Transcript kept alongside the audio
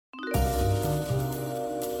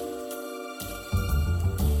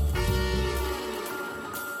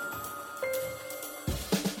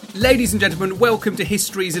Ladies and gentlemen, welcome to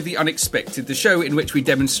Histories of the Unexpected, the show in which we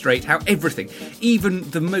demonstrate how everything, even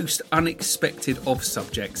the most unexpected of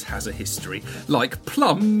subjects, has a history. Like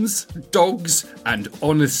plums, dogs, and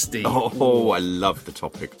honesty. Oh, I love the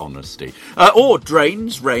topic, honesty. Or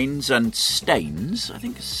drains, rains, and stains. I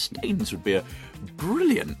think stains would be a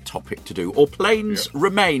brilliant topic to do. Or planes,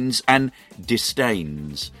 remains, and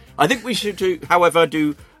disdains. I think we should do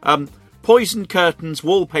poison curtains,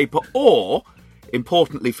 wallpaper, or...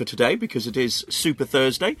 importantly for today, because it is Super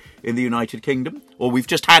Thursday in the United Kingdom, or we've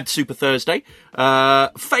just had Super Thursday,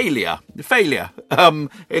 failure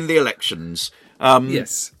in the elections.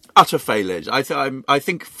 Yes. Utter failures. I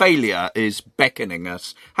think failure is beckoning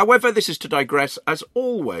us. However, this is to digress, as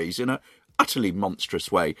always, in a utterly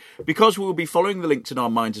monstrous way, because we will be following the links in our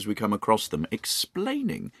minds as we come across them,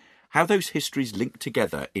 explaining how those histories link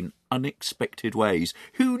together in unexpected ways.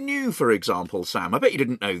 Who knew, for example, Sam, I bet you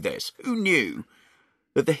didn't know this, who knew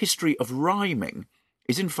that the history of rhyming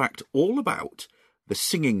is in fact all about the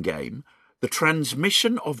singing game, the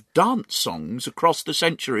transmission of dance songs across the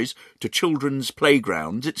centuries to children's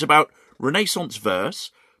playgrounds. It's about Renaissance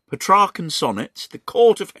verse, Petrarchan sonnets, the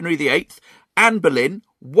court of Henry VIII, Anne Boleyn,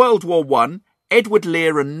 World War I, Edward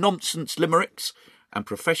Lear and nonsense limericks, and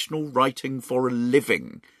professional writing for a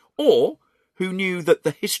living. Or who knew that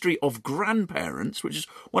the history of grandparents, which is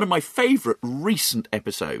one of my favourite recent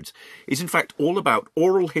episodes, is in fact all about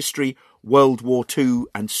oral history, World War II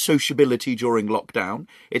and sociability during lockdown.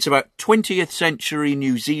 It's about 20th century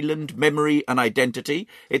New Zealand memory and identity.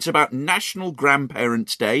 It's about National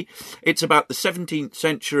Grandparents' Day. It's about the 17th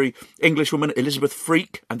century Englishwoman Elizabeth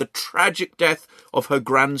Freke and the tragic death of her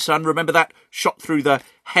grandson. Remember that? Shot through the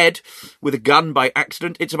head with a gun by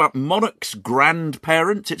accident. It's about monarchs'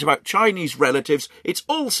 grandparents. It's about Chinese relatives. It's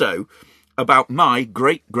also about my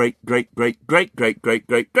great grandparents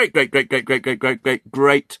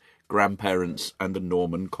and the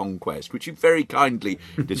Norman Conquest, which you very kindly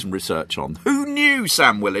did some research on. Who knew,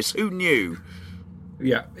 Sam Willis? Who knew?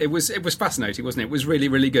 Yeah, it was fascinating, wasn't it? It was really,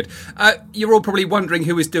 really good. You're all probably wondering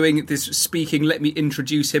who is doing this speaking. Let me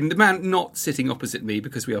introduce him. The man not sitting opposite me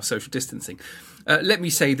because we are social distancing. Let me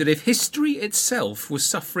say that if history itself was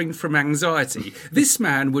suffering from anxiety, this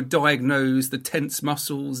man would diagnose the tense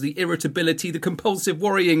muscles, the irritability, the compulsive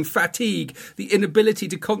worrying, fatigue, the inability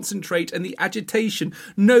to concentrate and the agitation.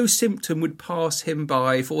 No symptom would pass him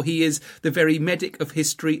by, for he is the very medic of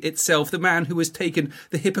history itself, the man who has taken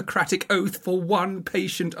the Hippocratic Oath for one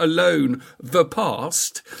patient alone, the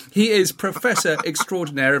past. He is Professor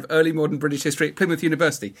Extraordinaire of Early Modern British History at Plymouth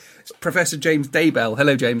University, Professor James Daybell.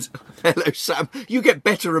 Hello, James. Hello, Sam. You get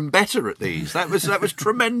better and better at these. That was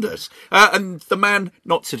tremendous. And the man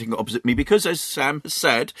not sitting opposite me, because as Sam has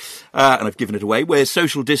said, and I've given it away, we're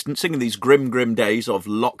social distancing in these grim days of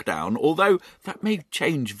lockdown, although that may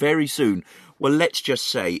change very soon. Well, let's just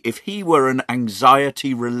say, if he were an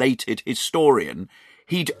anxiety-related historian,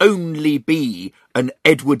 he'd only be an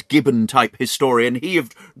Edward Gibbon-type historian, he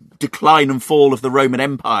of decline and fall of the Roman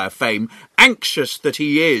Empire fame, anxious that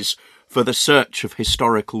he is for the search of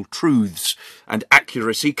historical truths and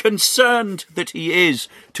accuracy, concerned that he is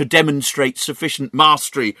to demonstrate sufficient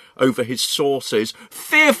mastery over his sources,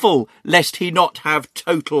 fearful lest he not have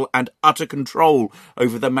total and utter control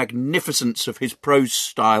over the magnificence of his prose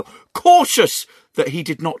style, cautious that he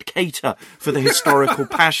did not cater for the historical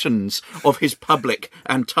passions of his public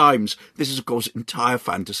and times. This is, of course, entire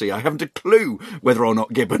fantasy. I haven't a clue whether or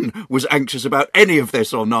not Gibbon was anxious about any of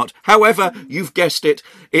this or not. However, you've guessed it,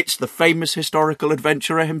 it's the famous historical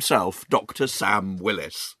adventurer himself, Dr. Sam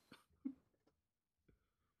Willis.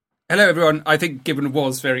 Hello, everyone. I think Gibbon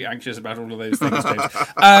was very anxious about all of those things,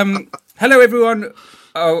 James. Hello, everyone.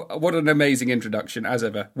 Oh, what an amazing introduction, as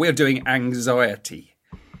ever. We're doing anxiety.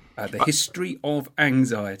 The history of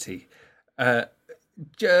anxiety.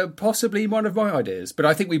 Possibly one of my ideas, but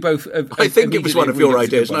I think we both... I think it was one of your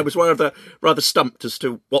ideas, and I was rather stumped as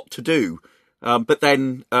to what to do. But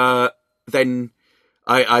then I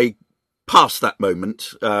passed that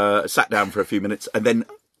moment, sat down for a few minutes, and then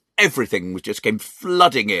everything just came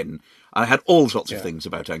flooding in. I had all sorts of things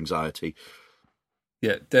about anxiety.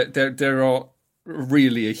 Yeah, there are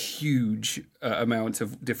really a huge amount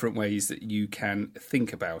of different ways that you can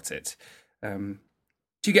think about it. Do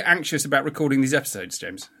you get anxious about recording these episodes,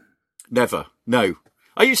 James? Never. No.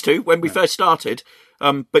 I used to when we first started,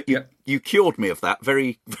 but you cured me of that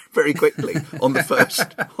very, very quickly on the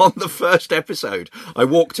first episode. I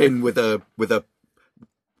walked in with a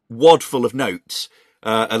wad full of notes,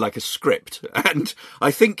 like a script, and I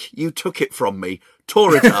think you took it from me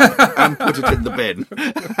tore it up and put it in the bin.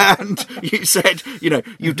 And you said,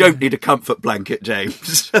 you don't need a comfort blanket,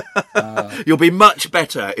 James. You'll be much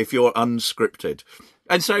better if you're unscripted.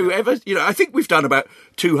 And so, I think we've done about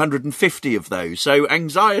 250 of those. So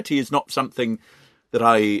anxiety is not something that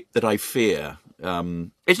I fear.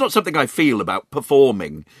 It's not something I feel about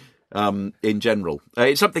performing in general.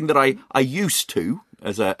 It's something that I used to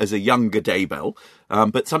as a younger Daybell,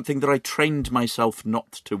 but something that I trained myself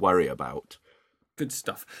not to worry about. Good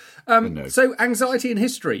stuff. So anxiety in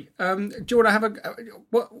history. Do you want to have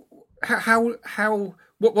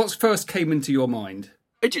what first came into your mind?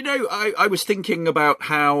 I was thinking about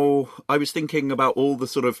all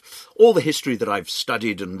the history that I've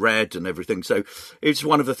studied and read and everything. So it's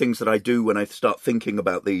one of the things that I do when I start thinking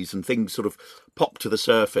about these, and things sort of pop to the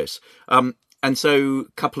surface. And so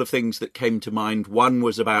a couple of things that came to mind. One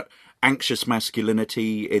was about anxious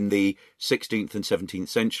masculinity in the 16th and 17th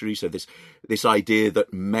century. So this idea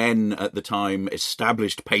that men at the time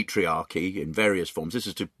established patriarchy in various forms. This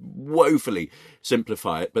is to woefully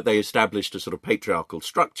simplify it, but they established a sort of patriarchal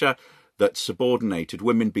structure that subordinated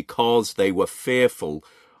women because they were fearful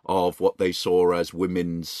of what they saw as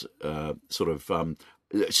women's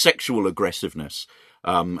sexual aggressiveness.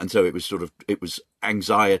 And so it was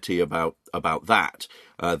anxiety about that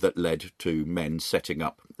that led to men setting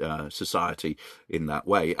up society in that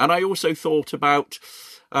way. And I also thought about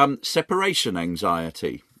separation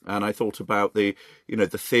anxiety, and I thought about the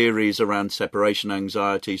theories around separation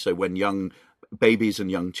anxiety. So when young babies and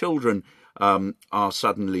young children are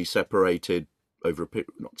suddenly separated over a period,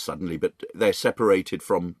 not suddenly, but they're separated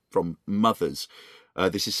from mothers.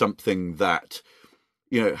 This is something that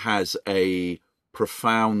has a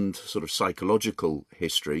profound sort of psychological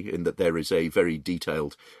history, in that there is a very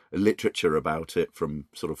detailed literature about it from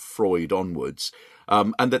sort of Freud onwards,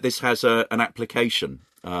 and that this has an application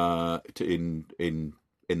in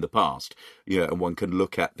the past. And one can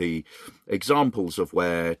look at the examples of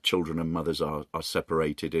where children and mothers are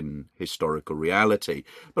separated in historical reality.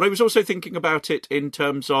 But I was also thinking about it in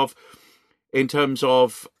terms of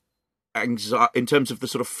the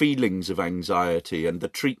sort of feelings of anxiety and the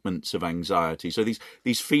treatments of anxiety. So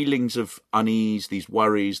these feelings of unease, these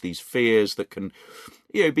worries, these fears that can,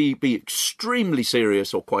 be extremely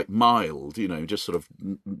serious or quite mild, just sort of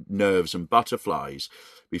nerves and butterflies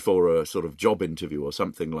before a sort of job interview or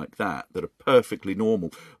something like that are perfectly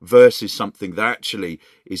normal, versus something that actually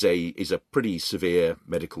is a pretty severe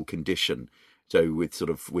medical condition. So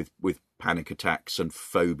with panic attacks and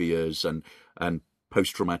phobias and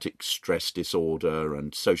post-traumatic stress disorder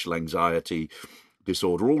and social anxiety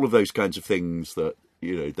disorder, all of those kinds of things that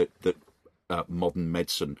modern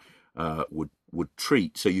medicine would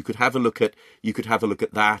treat. So you could have a look at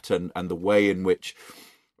that and the way in which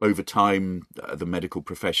over time the medical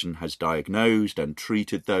profession has diagnosed and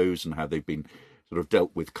treated those, and how they've been sort of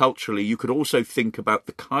dealt with culturally. You could also think about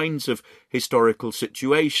the kinds of historical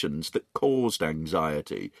situations that caused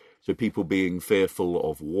anxiety. So people being fearful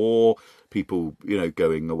of war, people,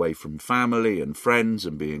 going away from family and friends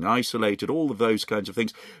and being isolated, all of those kinds of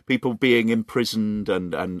things, people being imprisoned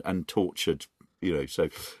and tortured, so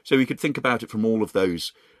we could think about it from all of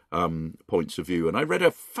those points of view. And I read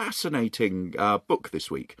a fascinating book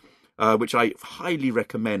this week, which I highly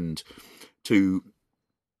recommend to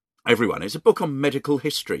everyone. It's a book on medical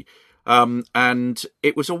history. And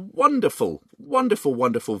it was a wonderful, wonderful,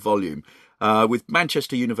 wonderful volume with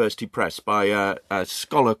Manchester University Press by a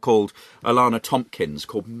scholar called Alana Tompkins,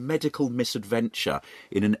 called Medical Misadventure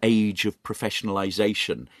in an Age of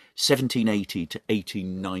Professionalisation, 1780 to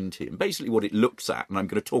 1890. And basically what it looks at, and I'm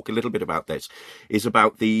going to talk a little bit about this, is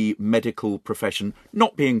about the medical profession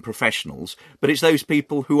not being professionals, but it's those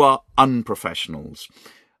people who are unprofessionals.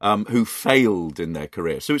 Who failed in their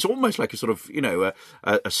career. So it's almost like a sort of,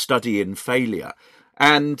 a study in failure.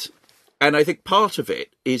 And I think part of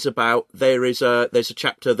it is about there's a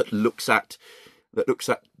chapter that looks at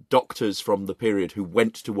doctors from the period who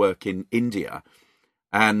went to work in India,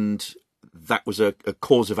 and that was a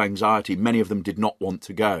cause of anxiety. Many of them did not want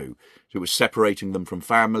to go. So it was separating them from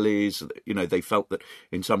families. They felt that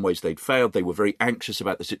in some ways they'd failed. They were very anxious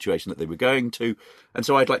about the situation that they were going to. And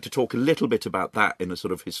so I'd like to talk a little bit about that in a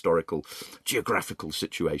sort of historical, geographical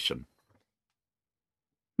situation.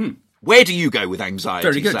 Where do you go with anxiety,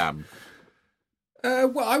 Very good. Sam?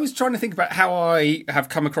 Well, I was trying to think about how I have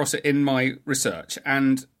come across it in my research,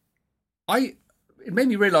 and it made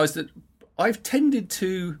me realise that I've tended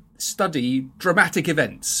to study dramatic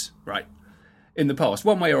events, right, in the past,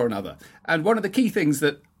 one way or another. And one of the key things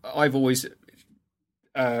that I've always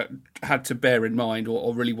had to bear in mind,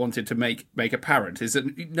 or really wanted to make apparent, is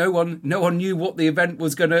that no one knew what the event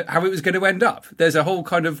was how it was going to end up. There's a whole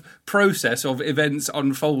kind of process of events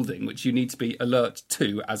unfolding which you need to be alert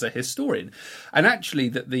to as a historian, and actually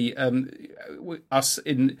that the us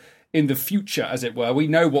in the future, as it were, we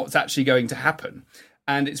know what's actually going to happen,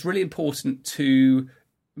 and it's really important to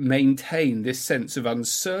maintain this sense of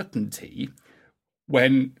uncertainty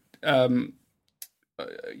when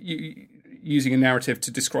using a narrative to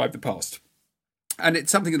describe the past. And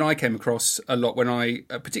it's something that I came across a lot when I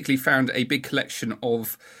particularly found a big collection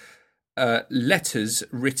of letters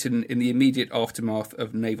written in the immediate aftermath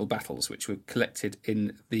of naval battles, which were collected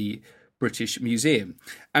in the British Museum.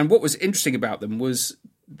 And what was interesting about them was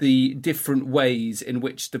the different ways in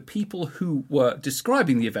which the people who were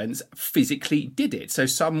describing the events physically did it. So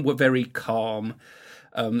some were very calm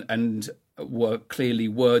and were clearly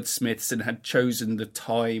wordsmiths and had chosen the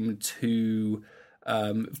time to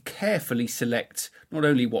carefully select not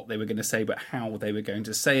only what they were going to say, but how they were going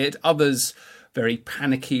to say it. Others very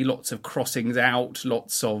panicky, lots of crossings out,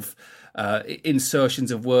 lots of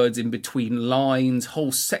insertions of words in between lines,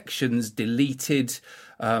 whole sections deleted,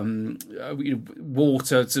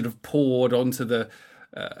 water sort of poured onto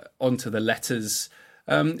the letters.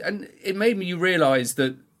 And it made me realise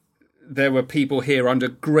that there were people here under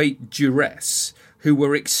great duress who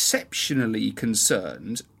were exceptionally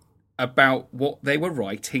concerned about what they were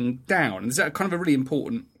writing down. There's a kind of a really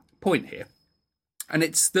important point here. And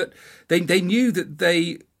it's that they knew that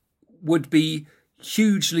they would be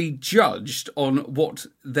hugely judged on what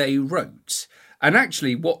they wrote. And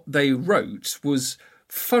actually what they wrote was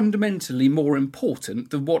fundamentally more important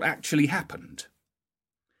than what actually happened.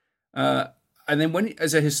 And then when,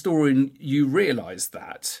 as a historian, you realise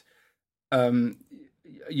that,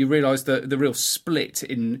 you realise the real split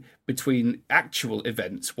in between actual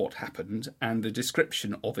events, what happened, and the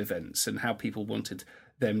description of events and how people wanted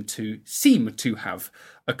them to seem to have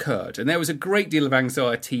occurred. And there was a great deal of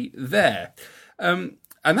anxiety there. And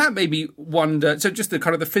that made me wonder, so just the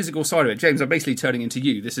kind of the physical side of it, James, I'm basically turning into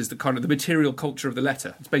you. This is the kind of the material culture of the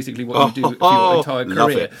letter. It's basically what you do for your entire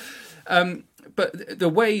career. But the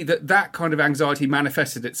way that kind of anxiety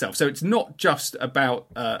manifested itself, so it's not just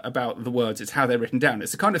about the words, it's how they're written down.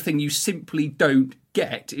 It's the kind of thing you simply don't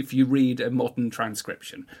get if you read a modern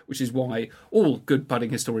transcription, which is why all good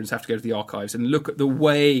budding historians have to go to the archives and look at the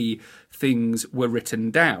way things were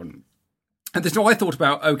written down. And so I thought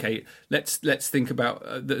about, okay, let's think about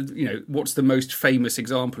what's the most famous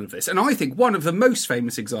example of this. And I think one of the most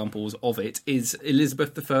famous examples of it is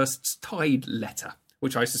Elizabeth I's Tide letter,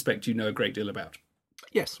 which I suspect you know a great deal about.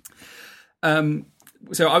 Yes.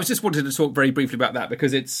 So I was just wanted to talk very briefly about that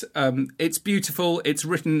because it's beautiful. It's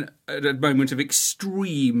written at a moment of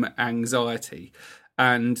extreme anxiety.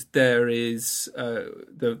 And there is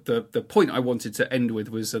the point I wanted to end with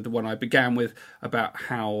was the one I began with about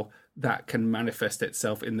how that can manifest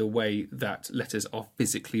itself in the way that letters are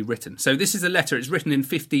physically written. So this is a letter. It's written in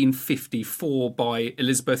 1554 by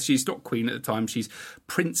Elizabeth. She's not queen at the time. She's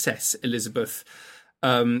Princess Elizabeth.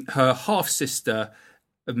 Her half-sister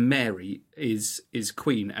Mary is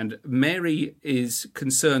queen, and Mary is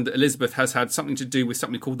concerned that Elizabeth has had something to do with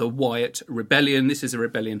something called the Wyatt Rebellion. This is a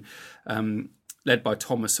rebellion led by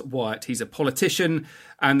Thomas Wyatt. He's a politician,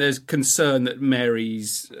 and there's concern that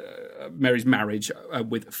Mary's marriage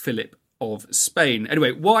with Philip of Spain.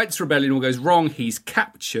 Anyway, Wyatt's rebellion all goes wrong. He's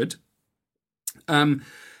captured, and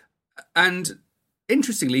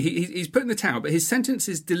interestingly, he's put in the Tower, but his sentence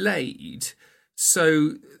is delayed.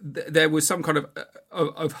 So there was some kind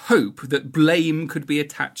of hope that blame could be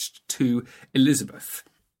attached to Elizabeth.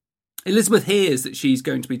 Elizabeth hears that she's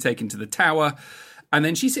going to be taken to the Tower, and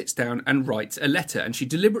then she sits down and writes a letter, and she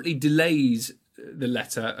deliberately delays the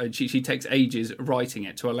letter, and she takes ages writing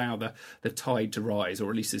it to allow the tide to rise, or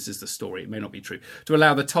at least this is the story, it may not be true, to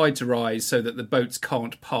allow the tide to rise so that the boats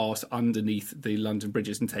can't pass underneath the London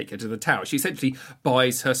bridges and take her to the Tower. She essentially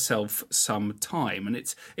buys herself some time, and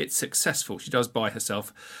it's successful. She does buy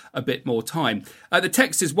herself a bit more time. The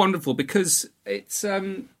text is wonderful because this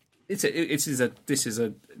is a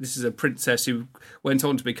princess who went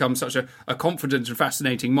on to become such a confident and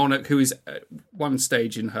fascinating monarch, who is at one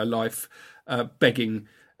stage in her life begging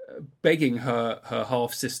her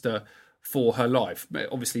half-sister for her life.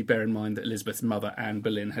 Obviously, bear in mind that Elizabeth's mother, Anne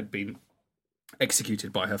Boleyn, had been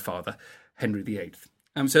executed by her father, Henry VIII.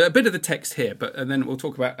 So a bit of the text here, and then we'll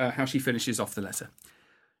talk about how she finishes off the letter.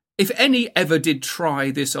 If any ever did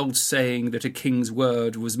try this old saying that a king's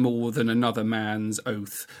word was more than another man's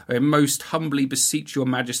oath, I most humbly beseech your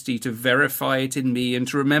majesty to verify it in me, and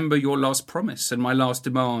to remember your last promise and my last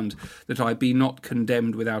demand, that I be not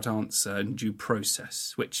condemned without answer and due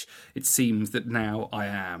process, which it seems that now I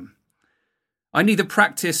am. I neither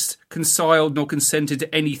practised, consiled, nor consented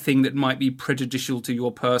to anything that might be prejudicial to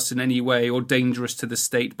your person any way, or dangerous to the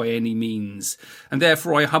state by any means. And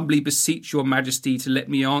therefore I humbly beseech your majesty to let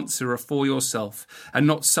me answer afore yourself, and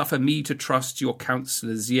not suffer me to trust your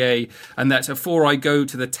counsellors, yea, and that afore I go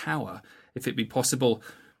to the Tower, if it be possible,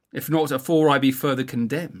 if not afore I be further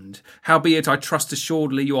condemned, howbeit I trust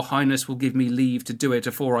assuredly your highness will give me leave to do it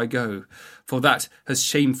afore I go, for that as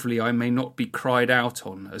shamefully I may not be cried out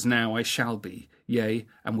on, as now I shall be, yea,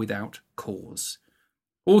 and without cause.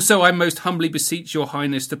 Also I most humbly beseech your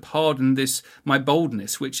highness to pardon this my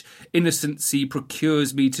boldness, which innocency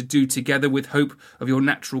procures me to do, together with hope of your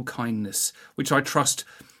natural kindness, which I trust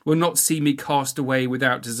will not see me cast away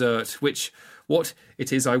without desert, which what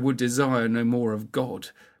it is I would desire no more of God,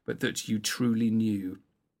 but that you truly knew.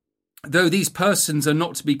 Though these persons are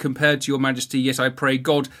not to be compared to your majesty, yet I pray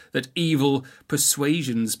God that evil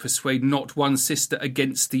persuasions persuade not one sister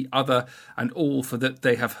against the other, and all for that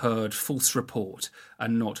they have heard false report,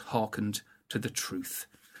 and not hearkened to the truth.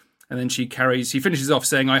 And then she finishes off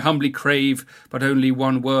saying, I humbly crave but only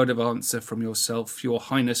one word of answer from yourself, your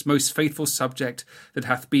highness, most faithful subject, that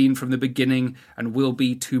hath been from the beginning, and will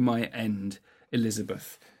be to my end,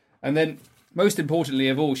 Elizabeth. And then, most importantly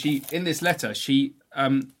of all, in this letter,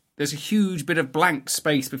 there's a huge bit of blank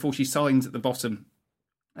space before she signs at the bottom,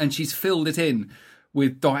 and she's filled it in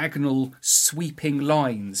with diagonal sweeping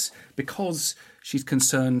lines because she's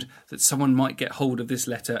concerned that someone might get hold of this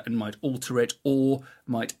letter and might alter it, or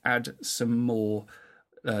might add some more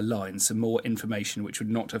lines, some more information which would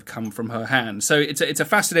not have come from her hand. So it's a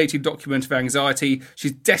fascinating document of anxiety.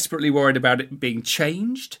 She's desperately worried about it being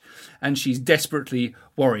changed, and she's desperately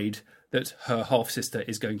worried that her half-sister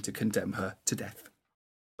is going to condemn her to death.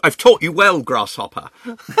 I've taught you well, Grasshopper.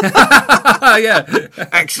 Yeah.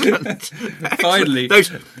 Excellent. Finally.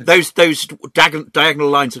 Those diagonal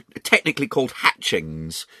lines are technically called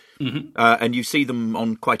hatchings. Mm-hmm. And you see them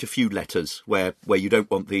on quite a few letters where you don't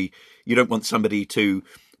want somebody to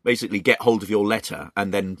basically get hold of your letter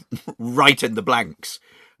and then write in the blanks.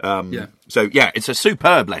 So it's a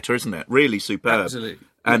superb letter, isn't it? Really superb. Absolutely.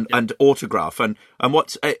 And autograph. And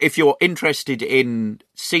what's if you're interested in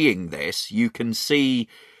seeing this, you can see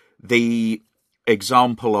the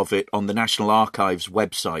example of it on the National Archives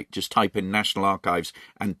website. Just type in National Archives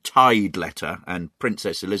and Tide letter and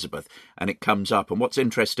Princess Elizabeth, and it comes up. And what's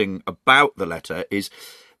interesting about the letter is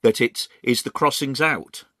that is the crossings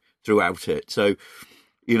out throughout it. So,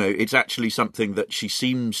 it's actually something that she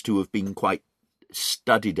seems to have been quite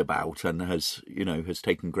studied about and has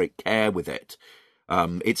taken great care with it.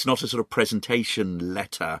 It's not a sort of presentation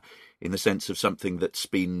letter in the sense of something that's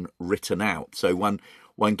been written out. So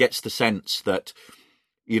one gets the sense that,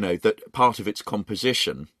 that part of its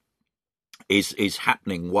composition is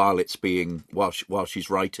happening while she's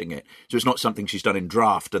writing it. So it's not something she's done in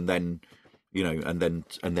draft and then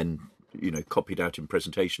copied out in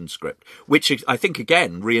presentation script, which I think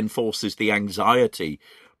again reinforces the anxiety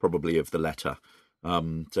probably of the letter.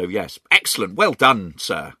 So yes, excellent. Well done,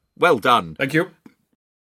 sir. Well done. Thank you.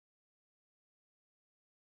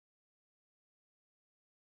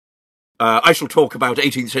 I shall talk about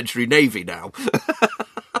 18th century navy now.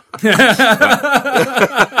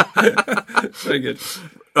 Very good.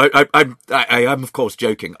 I am, of course,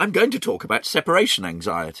 joking. I'm going to talk about separation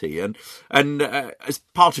anxiety, and as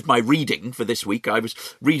part of my reading for this week, I was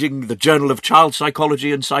reading the Journal of Child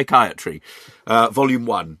Psychology and Psychiatry, Volume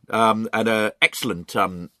 1, and an excellent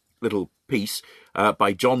little piece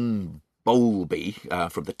by John Bowlby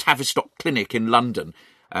from the Tavistock Clinic in London.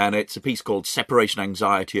 And it's a piece called Separation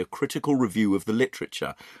Anxiety, a critical review of the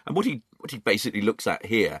literature. And what he basically looks at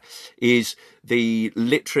here is the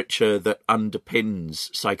literature that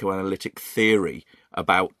underpins psychoanalytic theory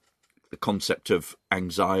about the concept of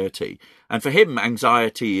anxiety. And for him,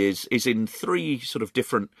 anxiety is in three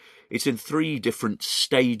different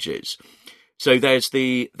stages. So there's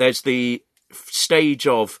the stage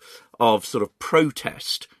of sort of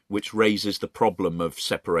protest, which raises the problem of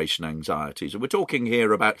separation anxiety. So we're talking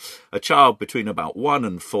here about a child between about 1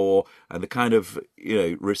 and 4 and the kind of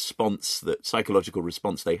psychological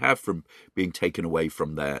response they have from being taken away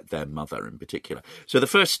from their mother in particular. So the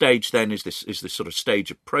first stage then is this sort of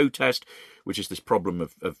stage of protest, which is this problem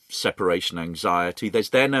of separation anxiety. There's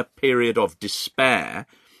then a period of despair.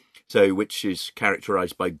 So, which is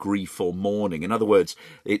characterized by grief or mourning. In other words,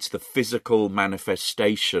 it's the physical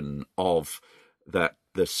manifestation of the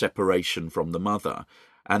separation from the mother.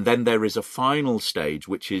 And then there is a final stage,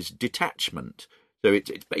 which is detachment. So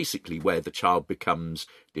it's basically where the child becomes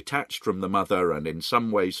detached from the mother and in some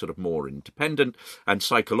ways sort of more independent. And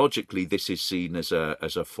psychologically, this is seen as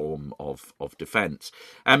a form of defense.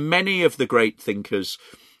 And many of the great thinkers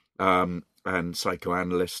and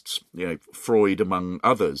psychoanalysts, Freud among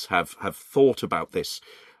others, have thought about this.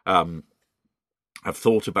 Have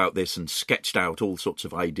thought about this and sketched out all sorts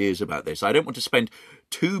of ideas about this. I don't want to spend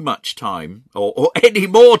too much time or any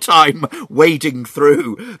more time wading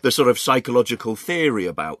through the sort of psychological theory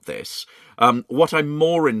about this. What I'm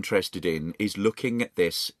more interested in is looking at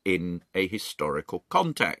this in a historical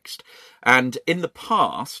context. And in the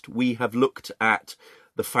past, we have looked at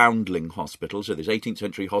the Foundling Hospital, so this 18th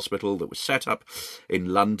century hospital that was set up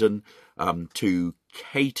in London to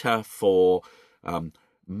cater for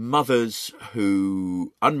mothers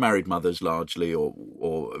unmarried mothers largely,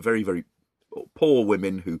 or very, very poor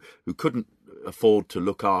women who couldn't afford to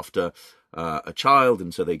look after a child,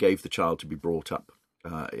 and so they gave the child to be brought up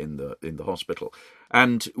in the hospital.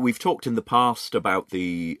 And we've talked in the past about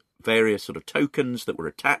the various sort of tokens that were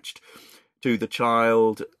attached to the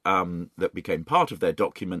child that became part of their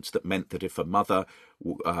documents, that meant that if a mother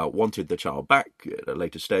wanted the child back at a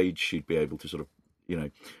later stage, she'd be able to sort of,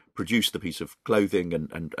 produce the piece of clothing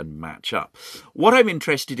and match up. What I'm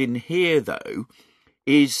interested in here, though,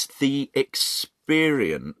 is the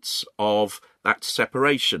experience of that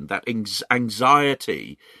separation, that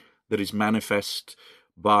anxiety that is manifest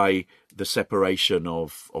by the separation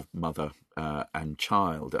of mother and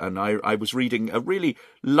child. And I was reading a really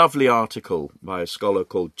lovely article by a scholar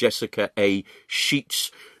called Jessica A.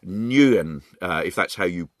 Sheets Nguyen, if that's how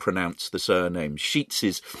you pronounce the surname. Sheets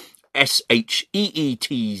is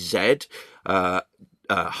SHEETZ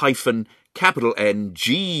hyphen capital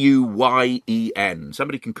NGUYEN.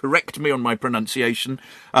 Somebody can correct me on my pronunciation,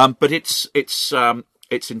 but it's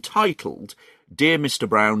entitled "Dear Mr.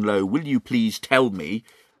 Brownlow, will you please tell me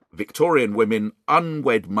Victorian women,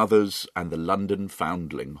 unwed mothers, and the London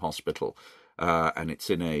Foundling Hospital?" And it's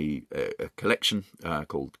in a collection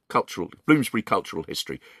called Bloomsbury Cultural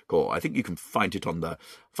History. I think you can find it on the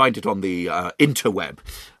interweb.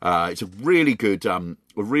 It's a really good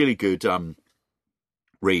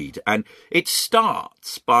read, and it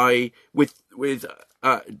starts with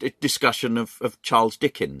a discussion of Charles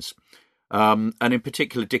Dickens, and in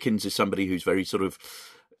particular, Dickens is somebody who's very sort of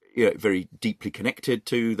very deeply connected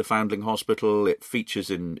to the Foundling Hospital. It features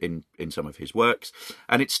in some of his works,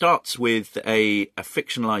 and it starts with a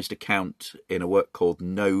fictionalized account in a work called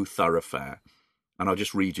No Thoroughfare, and I'll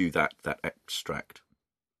just read you that extract.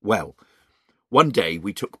 Well, one day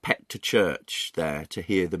we took Pet to church there to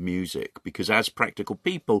hear the music, because as practical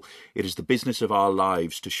people, it is the business of our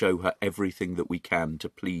lives to show her everything that we can to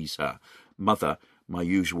please her. Mother, my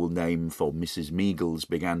usual name for Mrs. Meagles,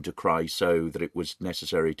 began to cry so that it was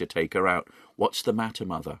necessary to take her out. What's the matter,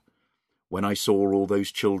 Mother? When I saw all those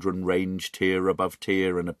children range tier above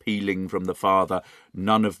tier and appealing from the Father,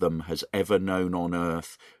 none of them has ever known on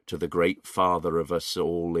earth to the great Father of us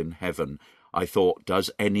all in heaven, I thought,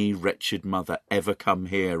 does any wretched mother ever come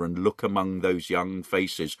here and look among those young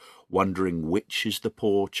faces, wondering which is the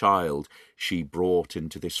poor child she brought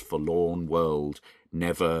into this forlorn world,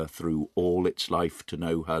 never through all its life to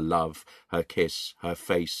know her love, her kiss, her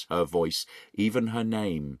face, her voice, even her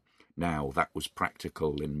name. Now that was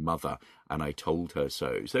practical in Mother, and I told her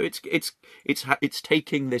so. So it's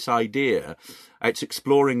taking this idea, it's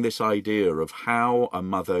exploring this idea of how a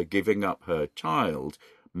mother giving up her child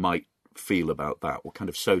might feel about that. What kind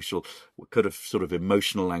of sort of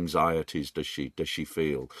emotional anxieties does she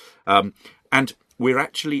feel? And we're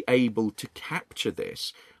actually able to capture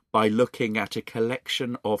this by looking at a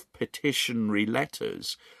collection of petitionary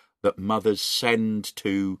letters that mothers send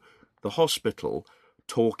to the hospital,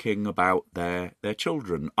 talking about their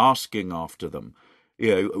children, asking after them,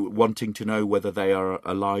 wanting to know whether they are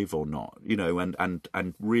alive or not,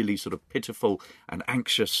 and really sort of pitiful and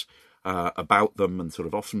anxious about them, and sort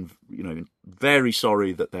of often, very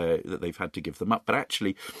sorry that they've had to give them up, but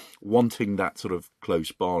actually wanting that sort of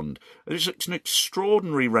close bond. It's an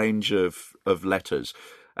extraordinary range of letters,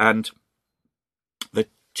 and the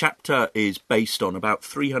chapter is based on about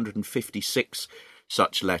 356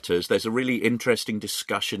 such letters. There's a really interesting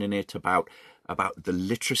discussion in it about the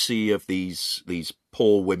literacy of these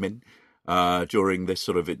poor women during this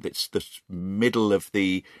sort of it's the middle of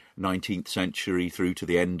the 19th century through to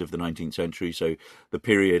the end of the 19th century, so the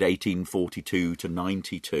period 1842 to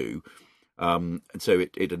 92. And so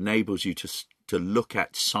it enables you to to look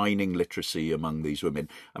at signing literacy among these women.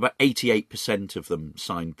 About 88% of them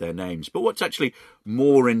signed their names. But what's actually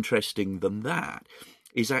more interesting than that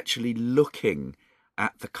is actually looking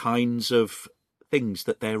at the kinds of things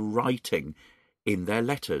that they're writing in their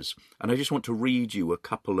letters. And I just want to read you a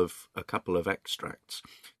couple of extracts.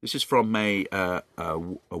 This is from a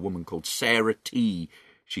woman called Sarah T.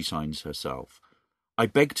 She signs herself. I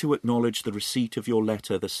beg to acknowledge the receipt of your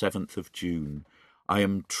letter the 7th of June. I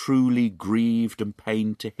am truly grieved and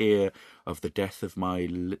pained to hear of the death of my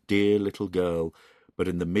dear little girl, but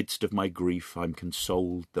in the midst of my grief I'm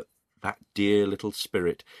consoled that that dear little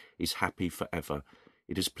spirit is happy forever.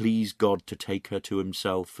 It has pleased God to take her to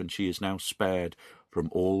himself, and she is now spared from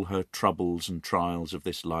all her troubles and trials of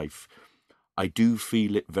this life. I do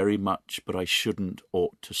feel it very much, but I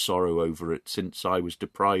ought to sorrow over it, since I was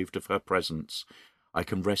deprived of her presence. I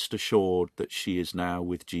can rest assured that she is now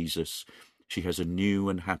with Jesus. She has a new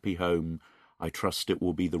and happy home. I trust it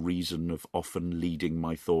will be the reason of often leading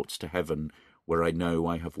my thoughts to heaven, where I know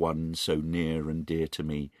I have one so near and dear to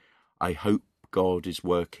me. I hope God is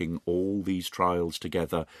working all these trials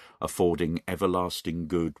together, affording everlasting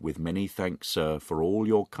good, with many thanks, sir, for all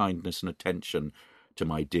your kindness and attention to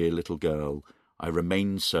my dear little girl. I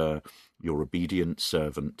remain, sir, your obedient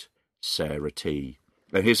servant, Sarah T.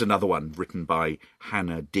 Now here's another one written by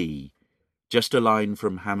Hannah D. Just a line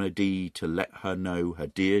from Hannah D. to let her know her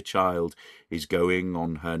dear child is going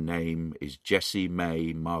on her name is Jessie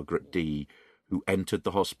May Margaret D., who entered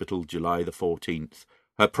the hospital July the 14th.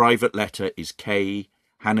 Her private letter is K.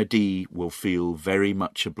 Hannah D. will feel very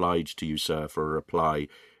much obliged to you, sir, for a reply.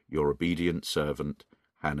 Your obedient servant,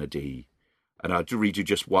 Hannah D. And I'll read you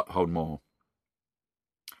just one more.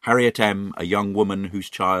 Harriet M., a young woman whose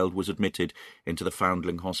child was admitted into the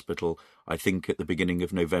Foundling Hospital, I think at the beginning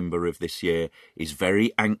of November of this year, is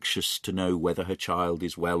very anxious to know whether her child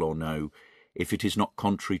is well or no. If it is not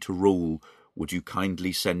contrary to rule, would you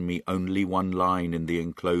kindly send me only one line in the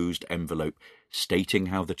enclosed envelope stating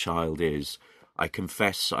how the child is? I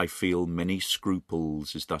confess I feel many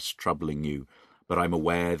scruples is thus troubling you, but I'm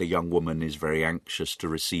aware the young woman is very anxious to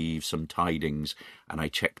receive some tidings, and I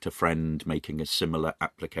checked a friend making a similar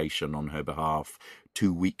application on her behalf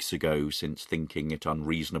 2 weeks ago, since thinking it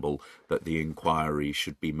unreasonable that the inquiry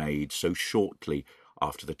should be made so shortly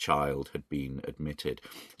after the child had been admitted.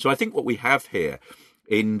 So I think what we have here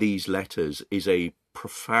in these letters is a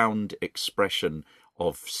profound expression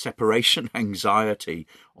of separation anxiety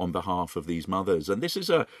on behalf of these mothers, and this is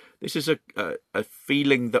a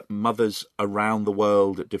feeling that mothers around the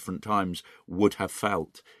world at different times would have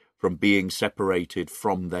felt from being separated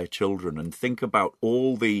from their children. And think about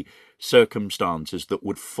all the circumstances that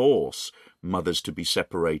would force mothers to be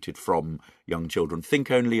separated from young children.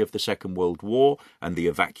 Think only of the Second World War and the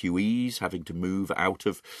evacuees having to move out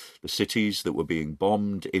of the cities that were being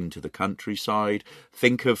bombed into the countryside.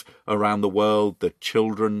 Think of around the world the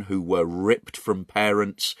children who were ripped from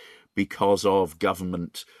parents because of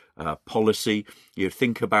government policy. You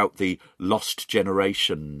think about the lost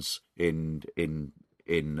generations in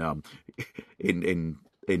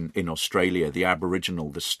Australia, the Aboriginal,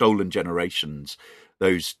 the stolen generations,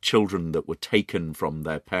 those children that were taken from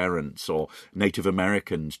their parents, or Native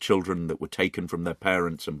Americans, children that were taken from their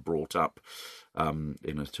parents and brought up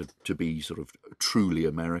to be sort of truly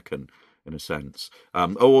American in a sense,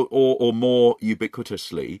 or more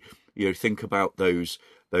ubiquitously, think about those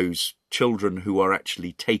children who are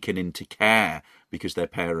actually taken into care because their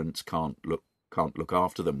parents can't look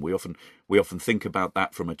after them. We often think about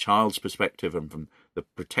that from a child's perspective and from the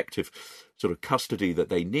protective sort of custody that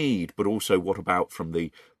they need, but also what about from the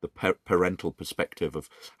parental perspective of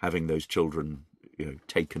having those children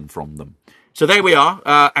taken from them. So there we are.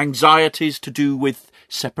 Anxieties to do with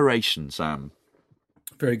separation, Sam.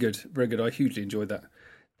 Very good, very good. I hugely enjoyed that.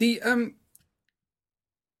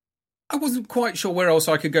 I wasn't quite sure where else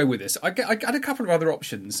I could go with this. I had a couple of other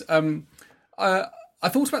options. I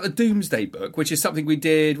thought about the Doomsday Book, which is something we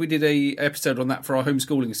did. We did a episode on that for our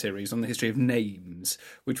homeschooling series on the history of names,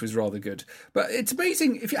 which was rather good. But it's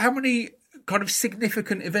amazing how many kind of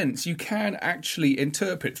significant events you can actually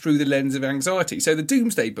interpret through the lens of anxiety. So the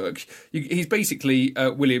Doomsday Book, he's basically,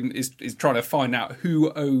 William is trying to find out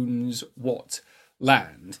who owns what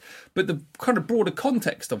land. But the kind of broader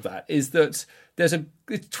context of that is that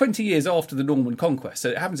it's 20 years after the Norman Conquest, so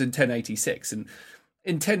it happens in 1086, and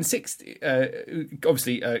in 1060,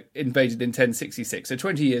 obviously invaded in 1066, so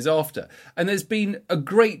 20 years after. And there's been a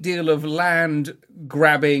great deal of land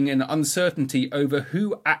grabbing and uncertainty over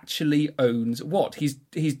who actually owns what. He's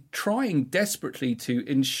trying desperately to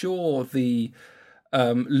ensure the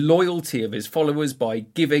loyalty of his followers by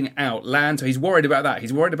giving out land. So he's worried about that.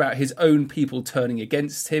 He's worried about his own people turning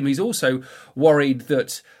against him. He's also worried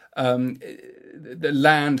that the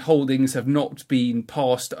land holdings have not been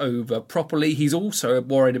passed over properly. He's also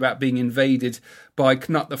worried about being invaded by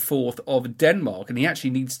Knut IV of Denmark, and he actually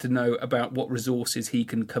needs to know about what resources he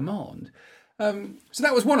can command. So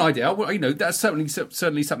that was one idea. Well, that's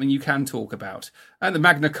certainly something you can talk about. And the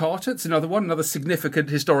Magna Carta, it's another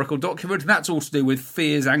significant historical document. And that's all to do with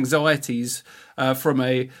fears, anxieties from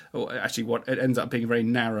what it ends up being a very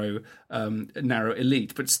narrow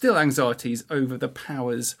elite, but still anxieties over the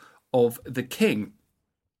powers of the king.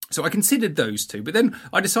 So I considered those two, but then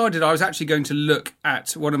I decided I was actually going to look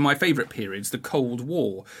at one of my favourite periods, the Cold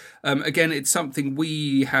War. Again, it's something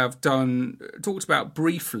we have talked about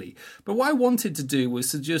briefly, but what I wanted to do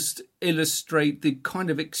was to just illustrate the kind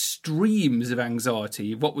of extremes of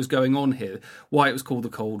anxiety, what was going on here, why it was called the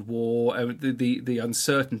Cold War, the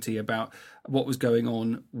uncertainty about what was going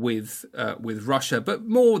on with Russia. But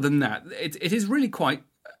more than that, it is really quite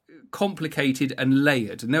complicated and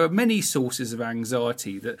layered, and there were many sources of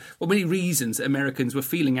anxiety many reasons that Americans were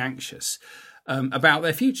feeling anxious about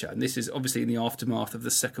their future, and this is obviously in the aftermath of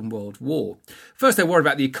the Second World War. First, they were worried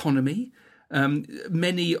about the economy.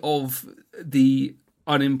 Many of the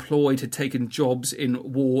unemployed had taken jobs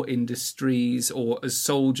in war industries or as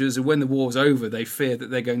soldiers, and when the war's over they fear that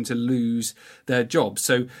they're going to lose their jobs.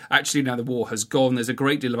 So actually now the war has gone, there's a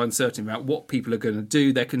great deal of uncertainty about what people are going to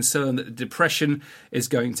do. They're concerned that the depression is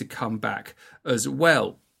going to come back as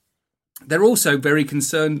well. They're also very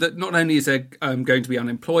concerned that not only is there going to be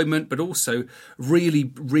unemployment, but also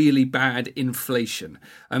really, really bad inflation.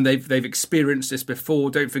 And they've experienced this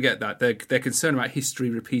before. Don't forget that. They're concerned about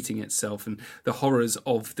history repeating itself and the horrors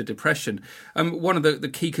of the Depression. One of the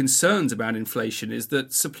key concerns about inflation is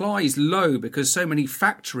that supply is low because so many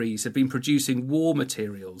factories have been producing war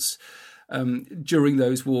materials during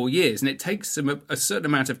those war years, and it takes them a certain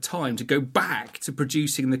amount of time to go back to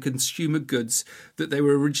producing the consumer goods that they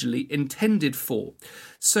were originally intended for.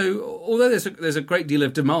 So although there's a great deal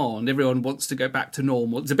of demand, everyone wants to go back to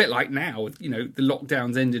normal. It's a bit like now, the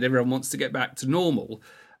lockdowns ended, everyone wants to get back to normal.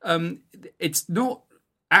 It's not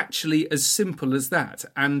actually as simple as that,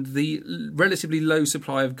 and the relatively low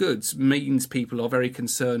supply of goods means people are very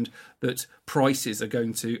concerned that prices are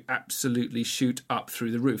going to absolutely shoot up through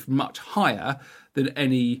the roof, much higher than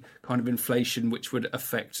any kind of inflation which would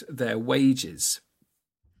affect their wages.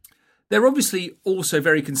 They're obviously also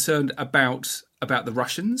very concerned about the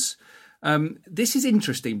Russians. This is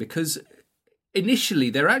interesting because initially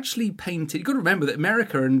they're actually painted. You've got to remember that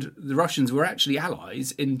America and the Russians were actually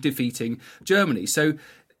allies in defeating Germany. So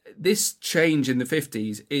this change in the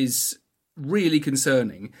 50s is really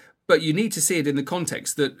concerning, but you need to see it in the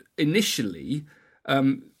context that initially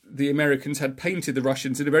the Americans had painted the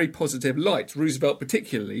Russians in a very positive light. Roosevelt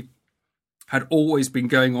particularly had always been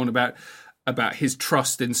going on about his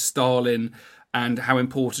trust in Stalin and how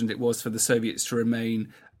important it was for the Soviets to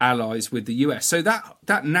remain allies with the US. So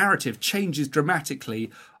that narrative changes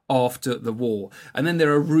dramatically after the war. And then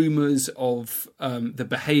there are rumours of the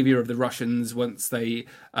behaviour of the Russians when they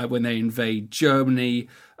invade Germany.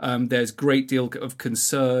 There's a great deal of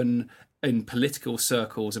concern in political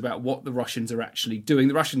circles about what the Russians are actually doing.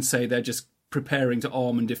 The Russians say they're just preparing to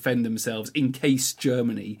arm and defend themselves in case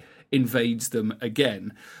Germany invades them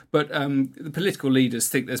again. But the political leaders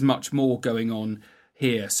think there's much more going on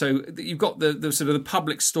here. So you've got the sort of the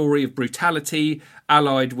public story of brutality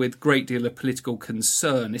allied with great deal of political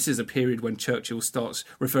concern. This is a period when Churchill starts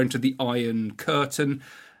referring to the Iron Curtain.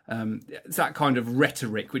 It's that kind of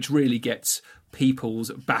rhetoric which really gets people's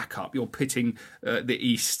back up. You're pitting the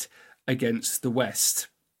East against the West.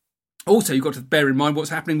 Also, you've got to bear in mind what's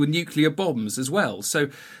happening with nuclear bombs as well. So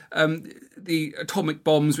the atomic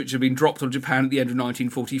bombs which have been dropped on Japan at the end of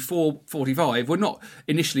 1944-45 were not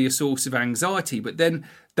initially a source of anxiety, but then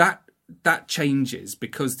that changes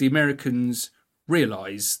because the Americans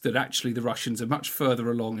realise that actually the Russians are much further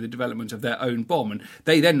along in the development of their own bomb, and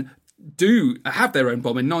they then do have their own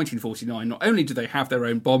bomb in 1949. Not only do they have their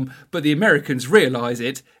own bomb, but the Americans realise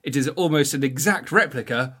it is almost an exact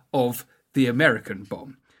replica of the American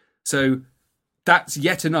bomb. So that's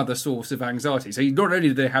yet another source of anxiety. So not only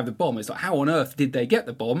do they have the bomb, it's like, how on earth did they get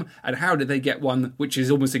the bomb, and how did they get one which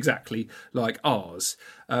is almost exactly like ours?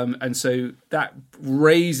 And so that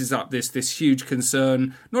raises up this huge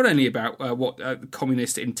concern, not only about what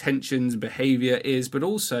communist intentions and behaviour is, but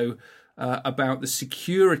also about the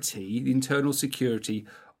security, the internal security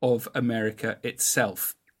of America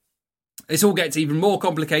itself. This all gets even more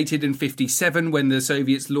complicated in 1957 when the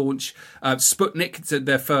Soviets launch Sputnik,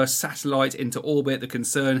 their first satellite into orbit. The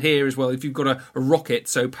concern here is, well, if you've got a rocket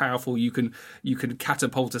so powerful you can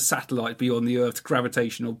catapult a satellite beyond the Earth's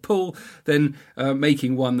gravitational pull, then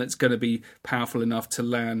making one that's going to be powerful enough to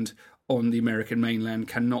land on the American mainland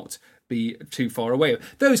cannot be too far away.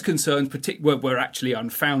 Those concerns were actually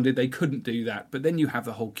unfounded. They couldn't do that. But then you have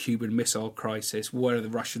the whole Cuban Missile Crisis. What are the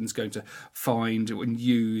Russians going to find and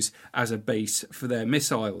use as a base for their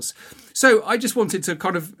missiles? So I just wanted to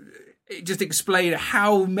kind of just explain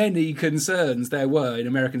how many concerns there were in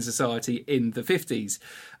American society in the 50s.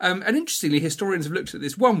 And interestingly, historians have looked at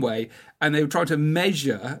this one way, and they were trying to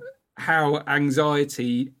measure how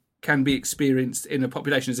anxiety can be experienced in a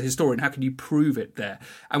population. As a historian, how can you prove it there?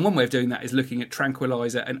 And one way of doing that is looking at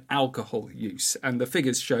tranquilizer and alcohol use. And the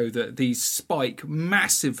figures show that these spike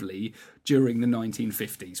massively during the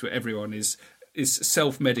 1950s, where everyone is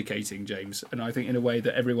self-medicating, James. And I think in a way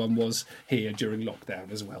that everyone was here during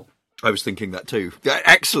lockdown as well. I was thinking that too.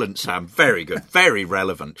 Excellent, Sam. Very good. Very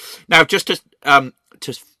relevant. Now, just to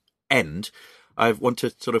end, I want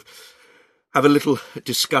to sort of have a little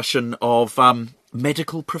discussion of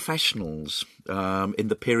medical professionals in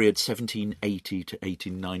the period 1780 to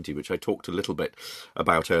 1890, which I talked a little bit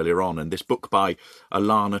about earlier on, and this book by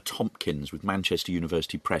Alana Tompkins with Manchester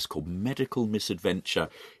University Press called Medical Misadventure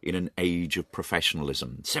in an Age of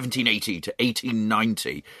Professionalism, 1780 to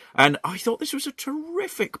 1890. And I thought this was a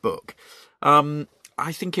terrific book.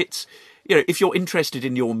 I think it's, if you're interested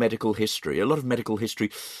in your medical history, a lot of medical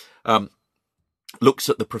history looks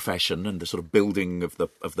at the profession and the sort of building of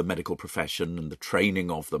the medical profession and the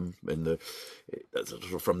training of them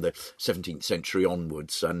from the 17th century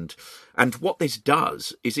onwards, and what this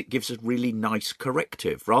does is it gives a really nice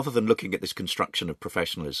corrective. Rather than looking at this construction of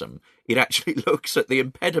professionalism, it actually looks at the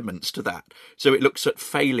impediments to that. So it looks at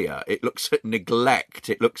failure, it looks at neglect,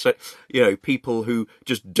 it looks at people who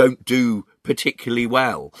just don't do particularly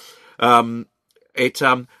well.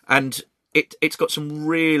 It's got some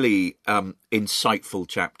really insightful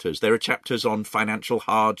chapters. There are chapters on financial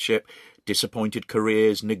hardship, disappointed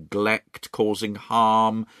careers, neglect causing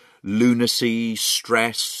harm, lunacy,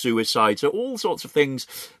 stress, suicide. So all sorts of things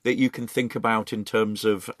that you can think about in terms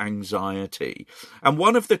of anxiety. And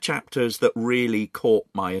one of the chapters that really caught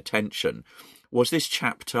my attention was this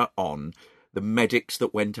chapter on the medics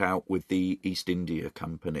that went out with the East India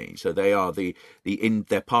Company. So they are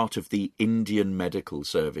they're part of the Indian Medical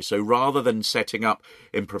Service. So rather than setting up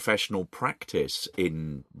in professional practice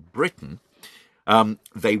in Britain,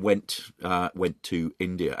 they went to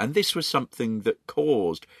India, and this was something that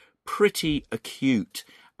caused pretty acute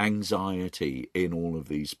anxiety in all of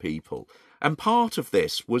these people. And part of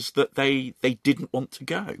this was that they didn't want to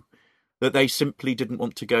go. That they simply didn't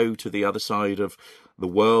want to go to the other side of the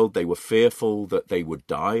world. They were fearful that they would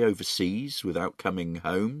die overseas without coming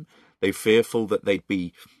home. They were fearful that they'd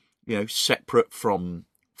be, separate from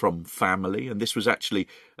family. And this was actually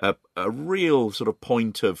a real sort of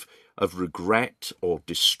point of regret or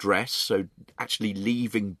distress. So actually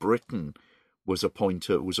leaving Britain was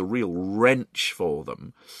a real wrench for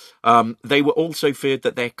them. They were also feared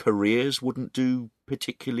that their careers wouldn't do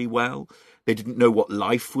particularly well. They didn't know what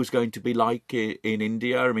life was going to be like in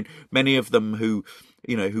India. I mean, many of them who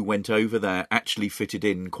went over there actually fitted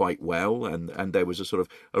in quite well, and there was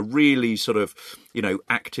a really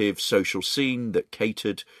active social scene that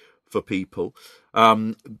catered for people.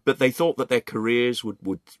 But they thought that their careers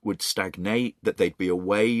would stagnate, that they'd be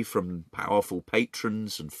away from powerful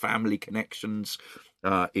patrons and family connections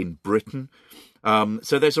in Britain.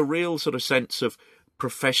 So there's a real sort of sense of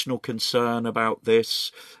professional concern about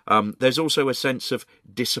this. There's also a sense of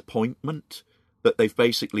disappointment that they've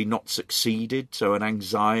basically not succeeded. So an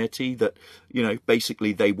anxiety that,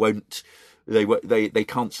 basically they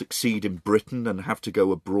can't succeed in Britain and have to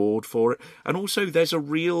go abroad for it. And also there's a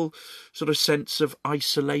real sort of sense of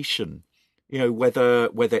isolation, whether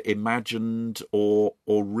imagined or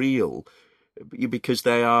real, because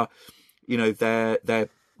they are, they're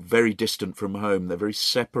very distant from home. They're very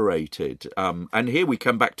separated. And here we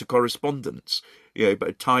come back to correspondence,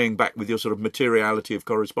 but tying back with your sort of materiality of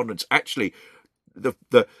correspondence. Actually,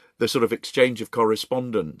 the sort of exchange of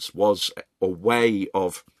correspondence was a way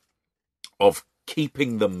of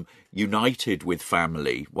keeping them united with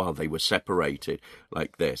family while they were separated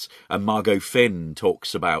like this. And Margot Finn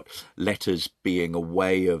talks about letters being a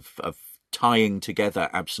way of tying together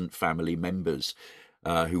absent family members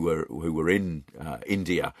who were in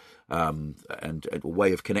India, and a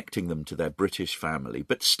way of connecting them to their British family.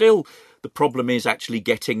 But still, the problem is actually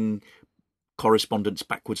getting correspondence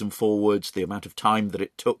backwards and forwards, the amount of time that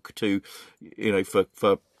it took to,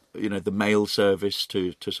 for the mail service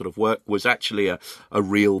to sort of work was actually a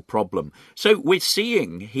real problem. So we're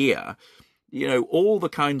seeing here, all the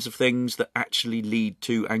kinds of things that actually lead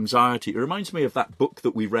to anxiety. It reminds me of that book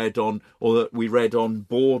that we read on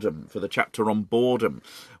boredom, for the chapter on boredom,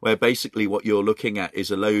 where basically what you're looking at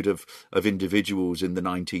is a load of individuals in the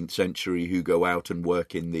 19th century who go out and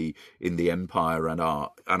work in the empire and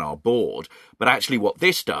are bored. But actually what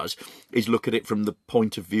this does is look at it from the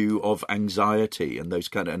point of view of anxiety and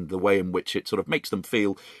and the way in which it sort of makes them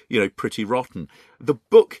feel, pretty rotten. The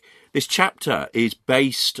book, this chapter, is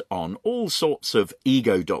based on all sorts of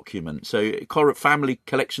ego documents, so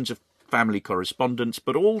collections of family correspondence,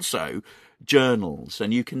 but also journals.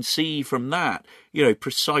 And you can see from that,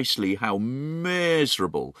 precisely how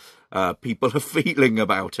miserable people are feeling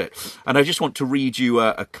about it. And I just want to read you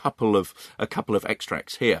a couple of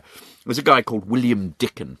extracts here. There's a guy called William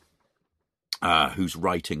Dickon, who's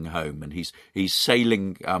writing home, and he's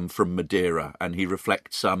sailing from Madeira, and he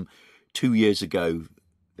reflects 2 years ago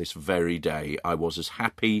this very day, I was as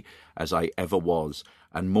happy as I ever was,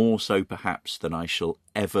 and more so perhaps than I shall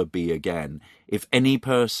ever be again. If any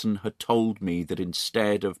person had told me that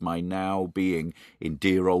instead of my now being in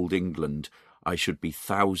dear old England, I should be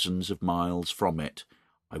thousands of miles from it,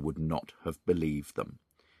 I would not have believed them.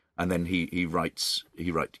 And then he writes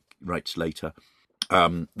later.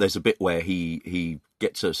 There's a bit where he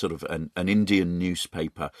gets a sort of an Indian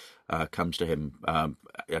newspaper comes to him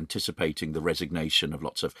anticipating the resignation of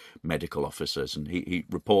lots of medical officers, and he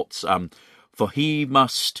reports, for he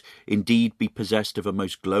must indeed be possessed of a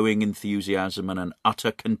most glowing enthusiasm and an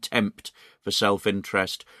utter contempt for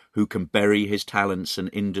self-interest, who can bury his talents and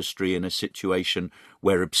industry in a situation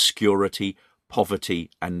where obscurity, poverty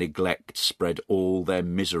and neglect spread all their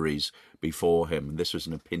miseries before him. And this was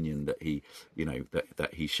an opinion that he,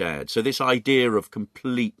 that he shared. So this idea of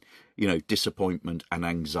complete, disappointment and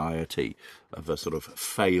anxiety of a sort of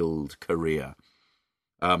failed career.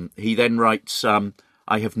 He then writes,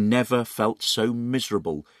 I have never felt so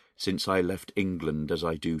miserable since I left England as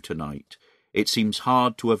I do tonight. It seems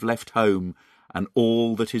hard to have left home and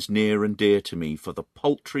all that is near and dear to me for the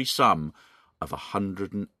paltry sum of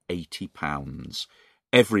 £180.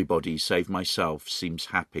 Everybody, save myself, seems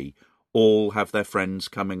happy. All have their friends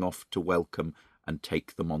coming off to welcome and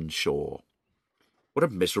take them on shore. What a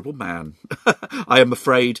miserable man. I am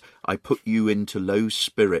afraid I put you into low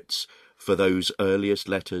spirits for those earliest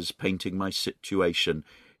letters painting my situation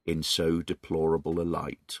in so deplorable a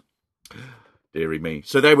light. Dearie me.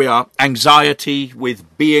 So there we are. Anxiety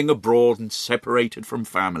with being abroad and separated from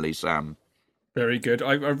family, Sam. Very good.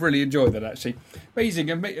 I really enjoyed that, actually. Amazing.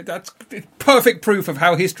 That's perfect proof of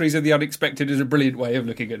how histories of the unexpected is a brilliant way of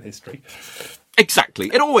looking at history. Exactly.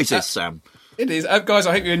 It always is, Sam. It is. Guys,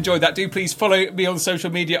 I hope you enjoyed that. Do please follow me on social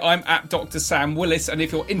media. I'm at Dr. Sam Willis. And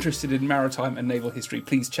if you're interested in maritime and naval history,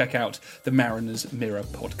 please check out the Mariner's Mirror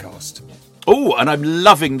podcast. Oh, and I'm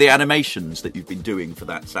loving the animations that you've been doing for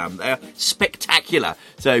that, Sam. They're spectacular.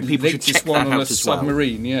 So people should check that out as well.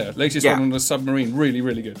 Latest one on a submarine. Really,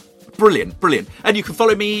 really good. Brilliant. And you can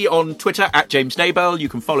follow me on Twitter at James Daybell. You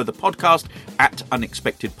can follow the podcast at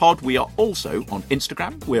Unexpected Pod. We are also on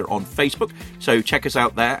Instagram. We're on Facebook. So check us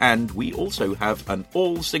out there. And we also have an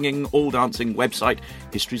all-singing, all-dancing website,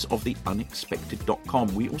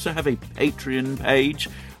 historiesoftheunexpected.com. We also have a Patreon page.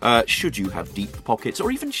 Should you have deep pockets or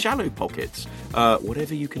even shallow pockets,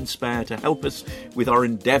 whatever you can spare to help us with our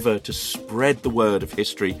endeavour to spread the word of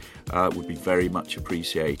history would be very much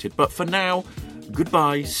appreciated. But for now,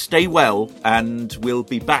 goodbye, stay well, and we'll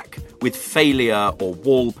be back with failure or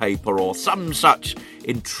wallpaper or some such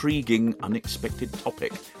intriguing, unexpected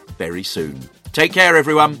topic very soon. Take care,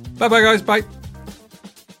 everyone. Bye-bye, guys. Bye.